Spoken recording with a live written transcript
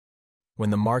When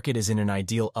the market is in an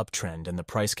ideal uptrend and the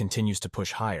price continues to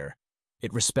push higher,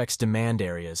 it respects demand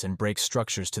areas and breaks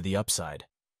structures to the upside.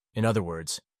 In other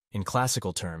words, in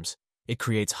classical terms, it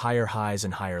creates higher highs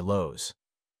and higher lows.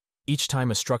 Each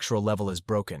time a structural level is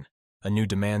broken, a new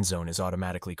demand zone is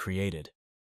automatically created.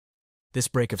 This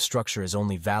break of structure is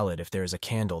only valid if there is a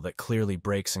candle that clearly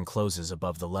breaks and closes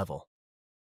above the level.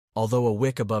 Although a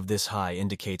wick above this high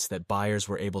indicates that buyers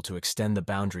were able to extend the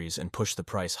boundaries and push the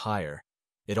price higher,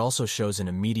 it also shows an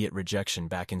immediate rejection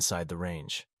back inside the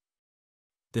range.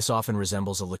 This often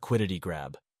resembles a liquidity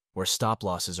grab, where stop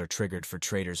losses are triggered for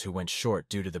traders who went short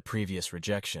due to the previous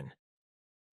rejection.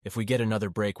 If we get another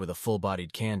break with a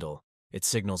full-bodied candle, it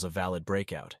signals a valid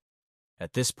breakout.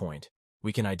 At this point,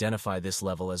 we can identify this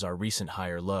level as our recent high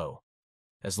or low.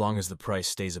 As long as the price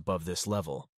stays above this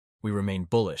level, we remain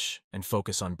bullish and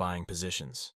focus on buying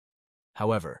positions.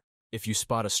 However, if you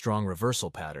spot a strong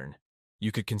reversal pattern,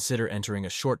 you could consider entering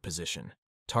a short position,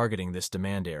 targeting this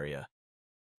demand area,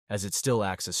 as it still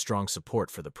acts as strong support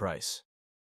for the price.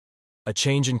 A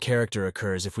change in character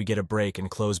occurs if we get a break and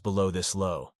close below this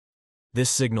low. This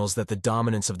signals that the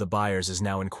dominance of the buyers is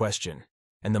now in question,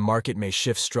 and the market may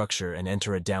shift structure and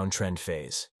enter a downtrend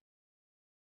phase.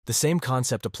 The same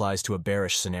concept applies to a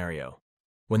bearish scenario.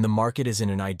 When the market is in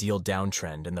an ideal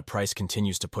downtrend and the price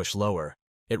continues to push lower,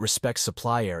 it respects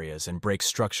supply areas and breaks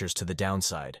structures to the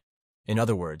downside. In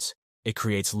other words, it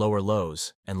creates lower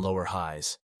lows and lower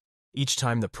highs. Each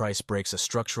time the price breaks a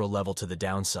structural level to the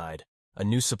downside, a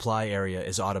new supply area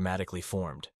is automatically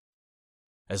formed.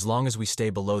 As long as we stay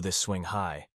below this swing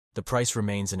high, the price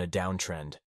remains in a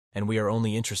downtrend, and we are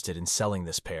only interested in selling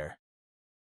this pair.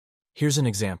 Here's an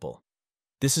example.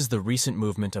 This is the recent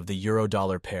movement of the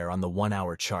euro-dollar pair on the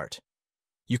 1-hour chart.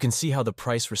 You can see how the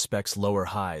price respects lower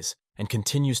highs and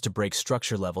continues to break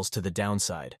structure levels to the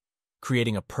downside,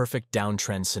 creating a perfect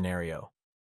downtrend scenario.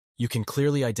 You can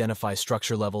clearly identify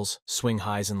structure levels, swing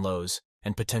highs and lows,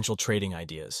 and potential trading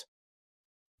ideas.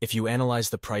 If you analyze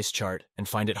the price chart and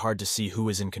find it hard to see who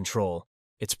is in control,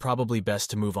 it's probably best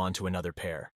to move on to another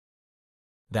pair.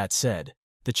 That said,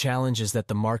 the challenge is that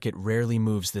the market rarely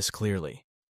moves this clearly.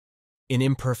 In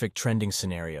imperfect trending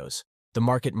scenarios, the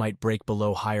market might break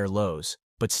below higher lows,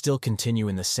 but still continue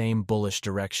in the same bullish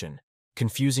direction,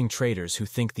 confusing traders who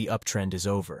think the uptrend is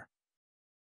over.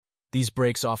 These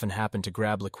breaks often happen to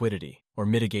grab liquidity or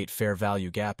mitigate fair value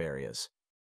gap areas.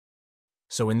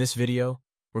 So in this video,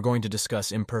 we're going to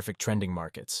discuss imperfect trending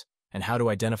markets and how to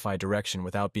identify direction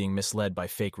without being misled by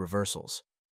fake reversals.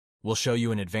 We'll show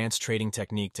you an advanced trading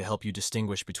technique to help you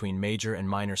distinguish between major and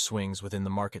minor swings within the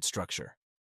market structure.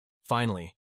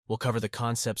 Finally, we'll cover the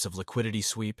concepts of liquidity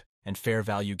sweep and fair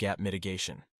value gap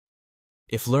mitigation.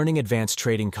 If learning advanced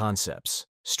trading concepts,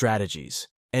 strategies,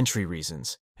 entry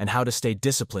reasons, and how to stay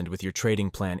disciplined with your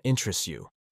trading plan interests you,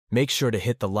 make sure to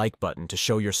hit the like button to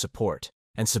show your support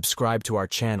and subscribe to our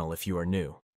channel if you are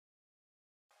new.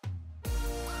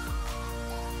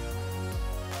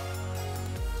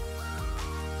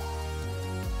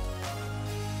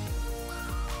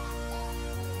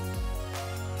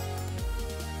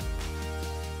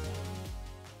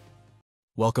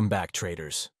 Welcome back,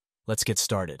 traders. Let's get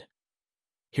started.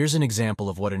 Here's an example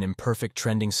of what an imperfect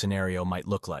trending scenario might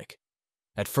look like.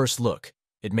 At first look,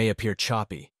 it may appear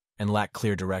choppy and lack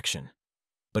clear direction.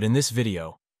 But in this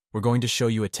video, we're going to show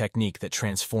you a technique that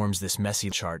transforms this messy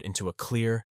chart into a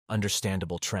clear,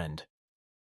 understandable trend.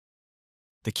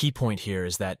 The key point here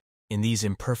is that, in these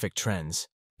imperfect trends,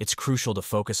 it's crucial to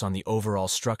focus on the overall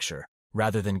structure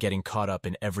rather than getting caught up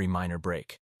in every minor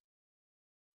break.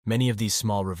 Many of these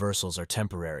small reversals are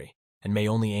temporary and may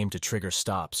only aim to trigger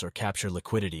stops or capture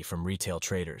liquidity from retail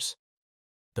traders.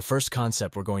 The first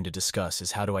concept we're going to discuss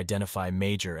is how to identify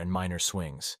major and minor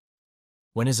swings.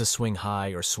 When is a swing high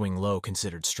or swing low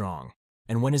considered strong,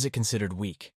 and when is it considered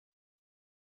weak?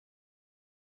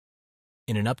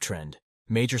 In an uptrend,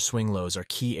 major swing lows are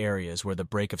key areas where the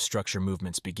break of structure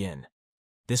movements begin.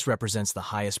 This represents the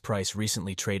highest price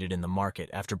recently traded in the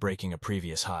market after breaking a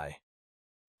previous high.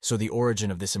 So the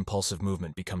origin of this impulsive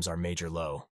movement becomes our major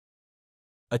low.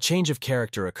 A change of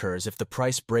character occurs if the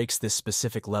price breaks this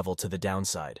specific level to the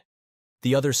downside.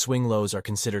 The other swing lows are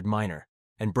considered minor,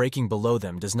 and breaking below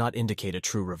them does not indicate a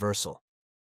true reversal.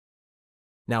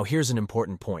 Now here's an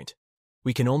important point.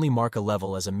 We can only mark a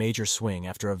level as a major swing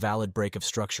after a valid break of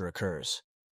structure occurs.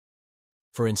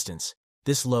 For instance,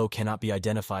 this low cannot be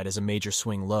identified as a major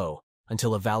swing low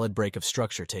until a valid break of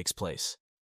structure takes place.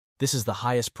 This is the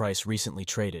highest price recently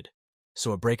traded,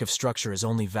 so a break of structure is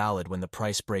only valid when the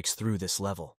price breaks through this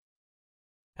level.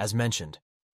 As mentioned,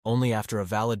 only after a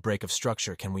valid break of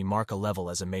structure can we mark a level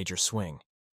as a major swing.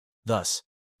 Thus,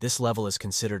 this level is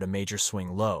considered a major swing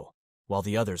low, while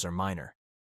the others are minor.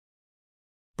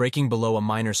 Breaking below a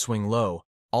minor swing low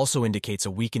also indicates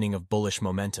a weakening of bullish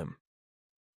momentum.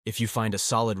 If you find a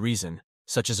solid reason,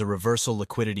 such as a reversal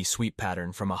liquidity sweep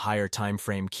pattern from a higher time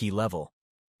frame key level,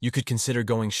 you could consider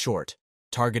going short,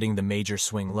 targeting the major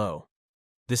swing low.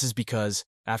 This is because,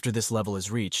 after this level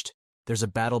is reached, there's a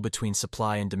battle between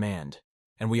supply and demand,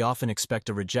 and we often expect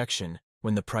a rejection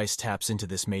when the price taps into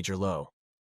this major low.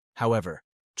 However,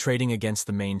 trading against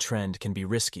the main trend can be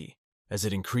risky, as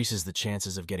it increases the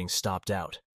chances of getting stopped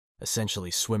out,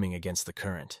 essentially swimming against the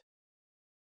current.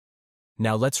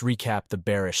 Now let's recap the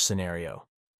bearish scenario.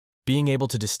 Being able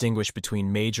to distinguish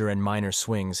between major and minor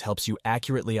swings helps you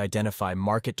accurately identify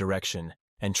market direction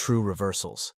and true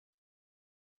reversals.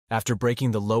 After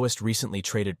breaking the lowest recently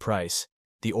traded price,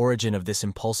 the origin of this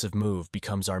impulsive move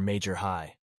becomes our major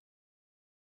high.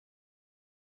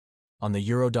 On the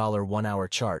Euro-Dollar 1-hour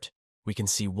chart, we can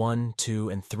see 1, 2,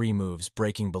 and 3 moves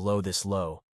breaking below this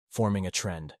low, forming a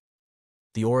trend.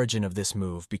 The origin of this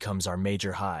move becomes our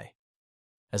major high.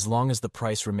 As long as the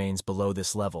price remains below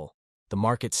this level, the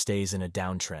market stays in a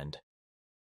downtrend.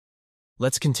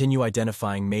 Let's continue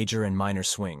identifying major and minor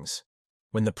swings.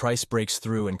 When the price breaks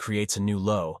through and creates a new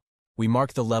low, we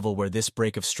mark the level where this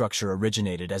break of structure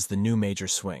originated as the new major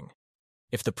swing.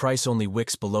 If the price only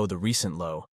wicks below the recent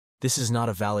low, this is not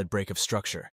a valid break of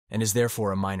structure, and is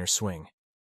therefore a minor swing.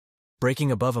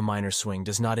 Breaking above a minor swing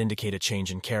does not indicate a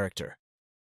change in character.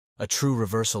 A true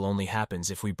reversal only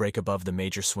happens if we break above the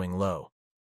major swing low.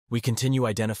 We continue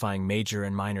identifying major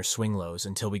and minor swing lows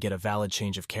until we get a valid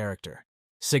change of character,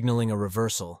 signaling a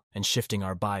reversal and shifting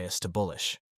our bias to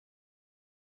bullish.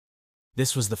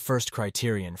 This was the first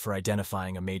criterion for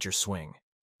identifying a major swing,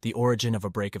 the origin of a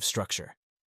break of structure.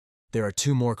 There are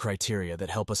 2 more criteria that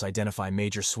help us identify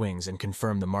major swings and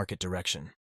confirm the market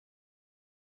direction.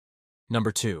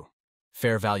 Number 2.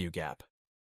 Fair value gap.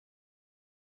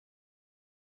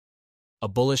 A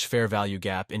bullish fair value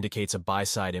gap indicates a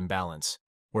buy-side imbalance,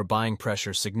 where buying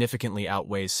pressure significantly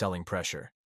outweighs selling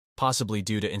pressure, possibly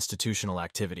due to institutional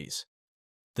activities.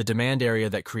 The demand area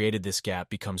that created this gap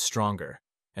becomes stronger,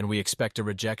 and we expect a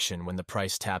rejection when the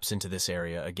price taps into this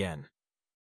area again.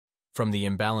 From the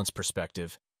imbalance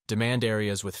perspective, demand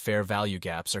areas with fair value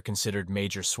gaps are considered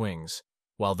major swings,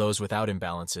 while those without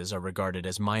imbalances are regarded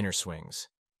as minor swings.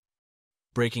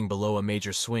 Breaking below a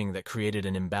major swing that created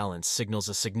an imbalance signals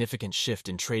a significant shift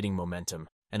in trading momentum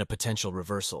and a potential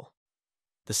reversal.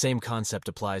 The same concept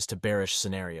applies to bearish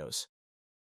scenarios.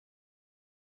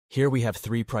 Here we have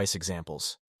 3 price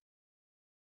examples.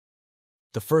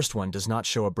 The first one does not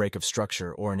show a break of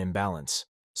structure or an imbalance,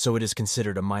 so it is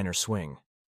considered a minor swing.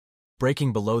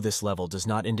 Breaking below this level does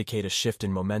not indicate a shift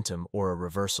in momentum or a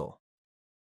reversal.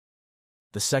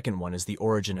 The second one is the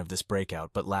origin of this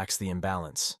breakout but lacks the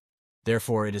imbalance.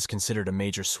 Therefore, it is considered a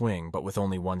major swing but with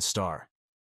only 1 star.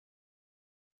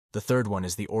 The third one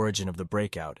is the origin of the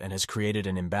breakout and has created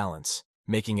an imbalance,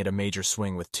 making it a major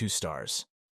swing with 2 stars.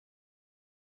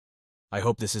 I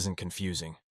hope this isn't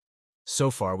confusing.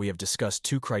 So far, we have discussed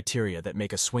 2 criteria that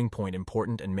make a swing point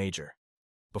important and major.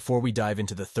 Before we dive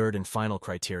into the third and final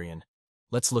criterion,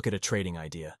 let's look at a trading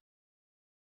idea.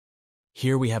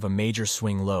 Here we have a major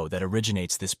swing low that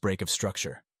originates this break of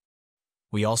structure.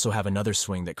 We also have another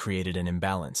swing that created an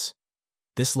imbalance.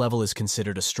 This level is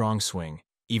considered a strong swing,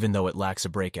 even though it lacks a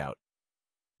breakout.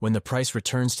 When the price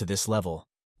returns to this level,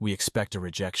 we expect a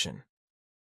rejection.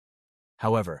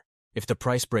 However, if the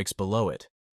price breaks below it,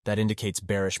 that indicates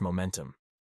bearish momentum.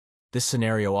 This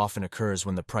scenario often occurs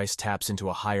when the price taps into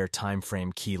a higher time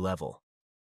frame key level.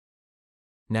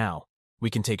 Now, we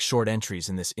can take short entries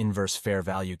in this inverse fair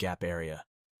value gap area,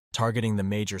 targeting the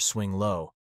major swing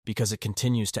low because it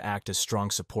continues to act as strong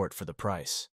support for the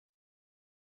price.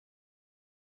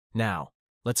 Now,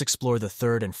 let's explore the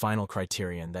third and final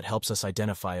criterion that helps us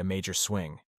identify a major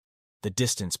swing, the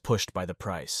distance pushed by the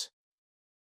price.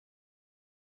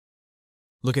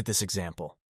 Look at this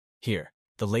example. Here,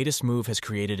 the latest move has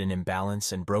created an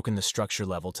imbalance and broken the structure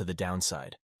level to the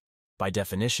downside. By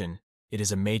definition, it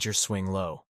is a major swing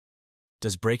low.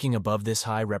 Does breaking above this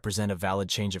high represent a valid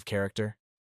change of character?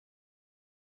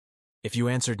 If you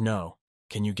answered no,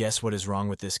 can you guess what is wrong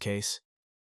with this case?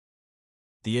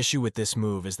 The issue with this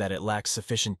move is that it lacks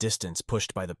sufficient distance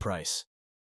pushed by the price.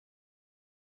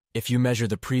 If you measure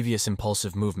the previous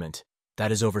impulsive movement,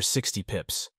 that is over 60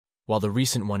 pips, while the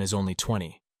recent one is only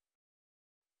 20.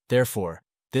 Therefore,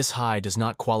 this high does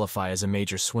not qualify as a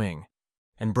major swing,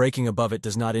 and breaking above it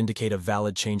does not indicate a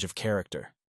valid change of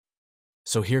character.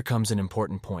 So here comes an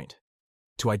important point.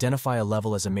 To identify a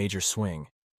level as a major swing,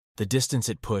 the distance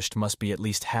it pushed must be at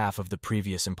least half of the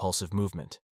previous impulsive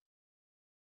movement.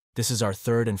 This is our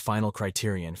third and final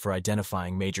criterion for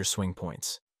identifying major swing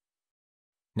points.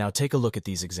 Now take a look at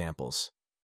these examples.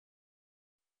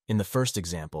 In the first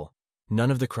example,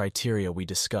 none of the criteria we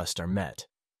discussed are met,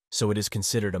 so it is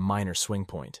considered a minor swing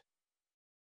point.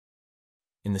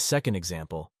 In the second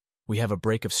example, we have a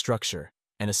break of structure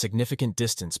and a significant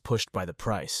distance pushed by the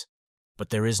price, but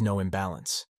there is no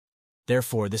imbalance.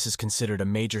 Therefore, this is considered a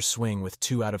major swing with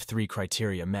 2 out of 3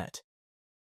 criteria met.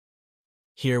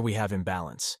 Here we have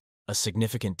imbalance, a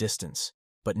significant distance,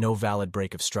 but no valid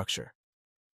break of structure.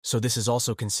 So this is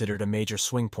also considered a major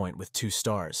swing point with 2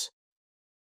 stars.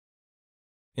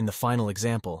 In the final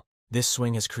example, this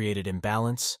swing has created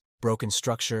imbalance, broken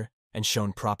structure, and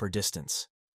shown proper distance.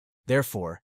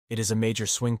 Therefore, it is a major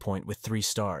swing point with 3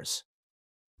 stars.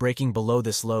 Breaking below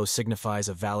this low signifies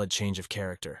a valid change of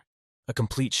character, a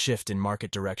complete shift in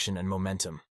market direction and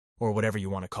momentum, or whatever you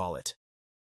want to call it.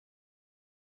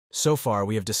 So far,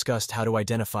 we have discussed how to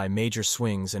identify major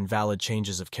swings and valid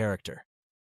changes of character.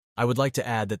 I would like to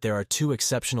add that there are 2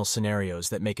 exceptional scenarios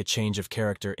that make a change of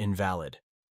character invalid.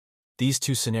 These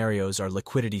 2 scenarios are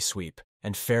liquidity sweep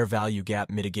and fair value gap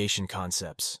mitigation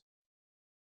concepts.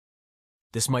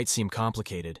 This might seem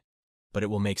complicated, but it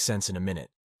will make sense in a minute.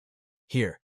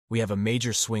 Here, we have a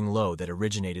major swing low that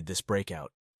originated this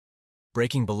breakout.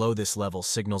 Breaking below this level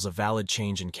signals a valid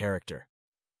change in character.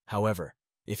 However,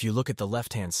 if you look at the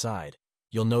left-hand side,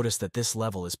 you'll notice that this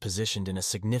level is positioned in a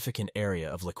significant area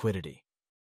of liquidity.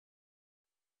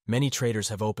 Many traders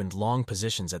have opened long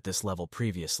positions at this level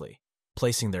previously,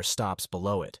 placing their stops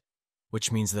below it,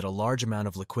 which means that a large amount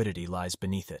of liquidity lies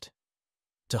beneath it.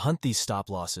 To hunt these stop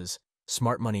losses,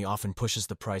 smart money often pushes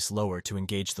the price lower to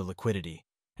engage the liquidity,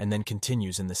 and then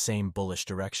continues in the same bullish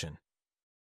direction.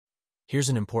 Here's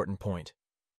an important point.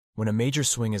 When a major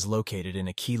swing is located in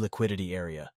a key liquidity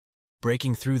area,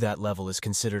 breaking through that level is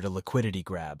considered a liquidity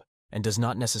grab and does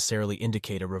not necessarily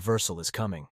indicate a reversal is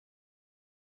coming.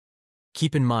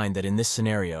 Keep in mind that in this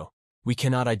scenario, we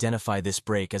cannot identify this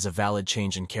break as a valid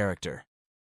change in character.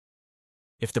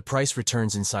 If the price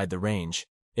returns inside the range,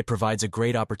 it provides a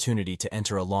great opportunity to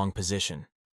enter a long position.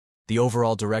 The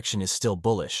overall direction is still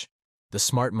bullish. The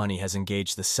smart money has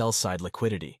engaged the sell-side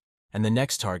liquidity, and the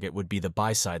next target would be the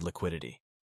buy-side liquidity.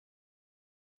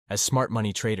 As smart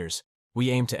money traders, we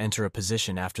aim to enter a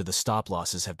position after the stop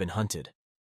losses have been hunted.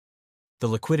 The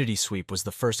liquidity sweep was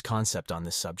the first concept on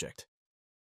this subject.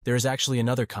 There is actually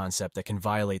another concept that can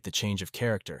violate the change of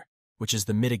character, which is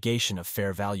the mitigation of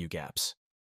fair value gaps.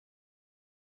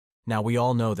 Now, we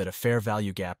all know that a fair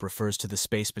value gap refers to the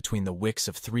space between the wicks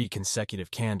of 3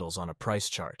 consecutive candles on a price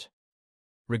chart.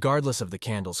 Regardless of the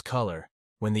candle's color,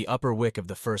 when the upper wick of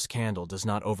the first candle does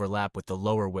not overlap with the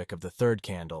lower wick of the third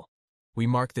candle, we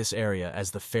mark this area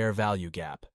as the fair value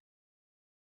gap.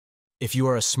 If you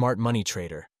are a smart money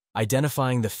trader,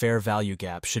 identifying the fair value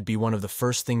gap should be one of the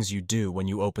first things you do when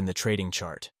you open the trading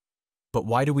chart. But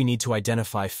why do we need to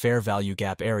identify fair value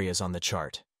gap areas on the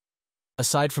chart?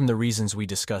 Aside from the reasons we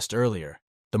discussed earlier,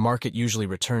 the market usually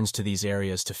returns to these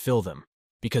areas to fill them,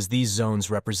 because these zones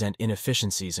represent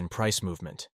inefficiencies in price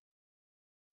movement.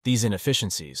 These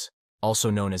inefficiencies,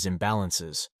 also known as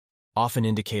imbalances, often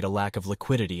indicate a lack of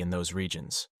liquidity in those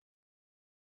regions.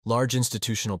 Large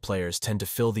institutional players tend to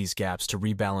fill these gaps to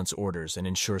rebalance orders and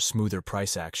ensure smoother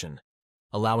price action,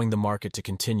 allowing the market to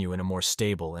continue in a more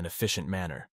stable and efficient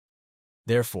manner.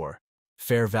 Therefore,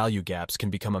 fair value gaps can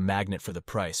become a magnet for the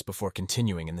price before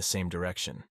continuing in the same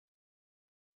direction.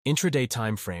 Intraday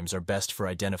timeframes are best for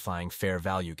identifying fair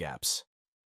value gaps.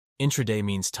 Intraday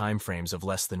means timeframes of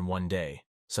less than 1 day,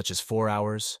 such as 4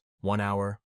 hours, 1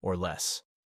 hour, or less.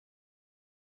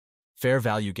 Fair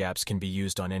value gaps can be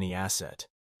used on any asset,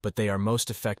 but they are most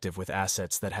effective with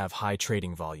assets that have high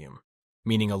trading volume,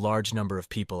 meaning a large number of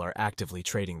people are actively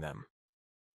trading them.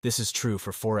 This is true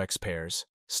for forex pairs,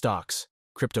 stocks,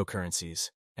 cryptocurrencies,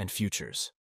 and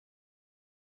futures.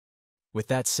 With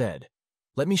that said,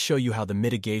 let me show you how the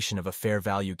mitigation of a fair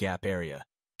value gap area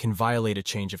can violate a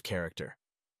change of character.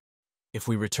 If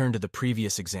we return to the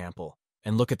previous example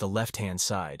and look at the left-hand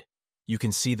side, you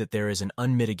can see that there is an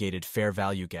unmitigated fair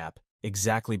value gap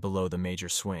exactly below the major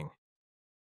swing.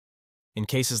 In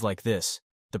cases like this,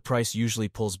 the price usually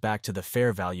pulls back to the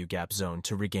fair value gap zone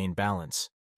to regain balance,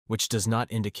 which does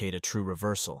not indicate a true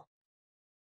reversal.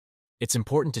 It's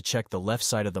important to check the left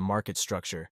side of the market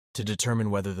structure to determine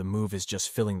whether the move is just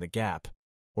filling the gap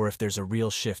or if there's a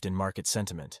real shift in market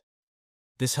sentiment.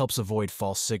 This helps avoid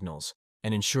false signals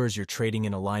and ensures you're trading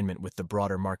in alignment with the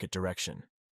broader market direction.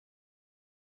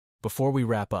 Before we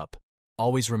wrap up,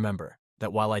 always remember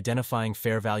that while identifying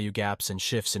fair value gaps and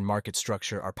shifts in market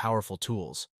structure are powerful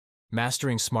tools,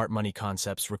 Mastering smart money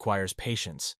concepts requires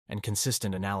patience and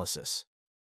consistent analysis.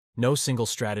 No single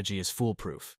strategy is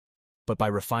foolproof, but by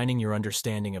refining your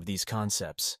understanding of these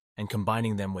concepts and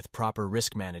combining them with proper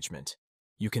risk management,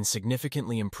 you can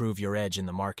significantly improve your edge in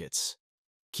the markets.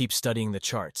 Keep studying the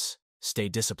charts, stay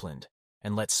disciplined,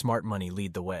 and let smart money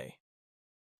lead the way.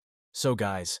 So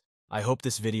guys, I hope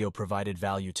this video provided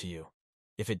value to you.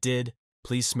 If it did,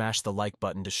 please smash the like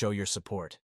button to show your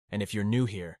support. And if you're new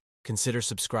here, consider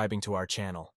subscribing to our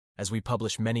channel, as we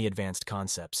publish many advanced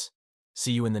concepts.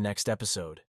 See you in the next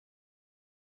episode.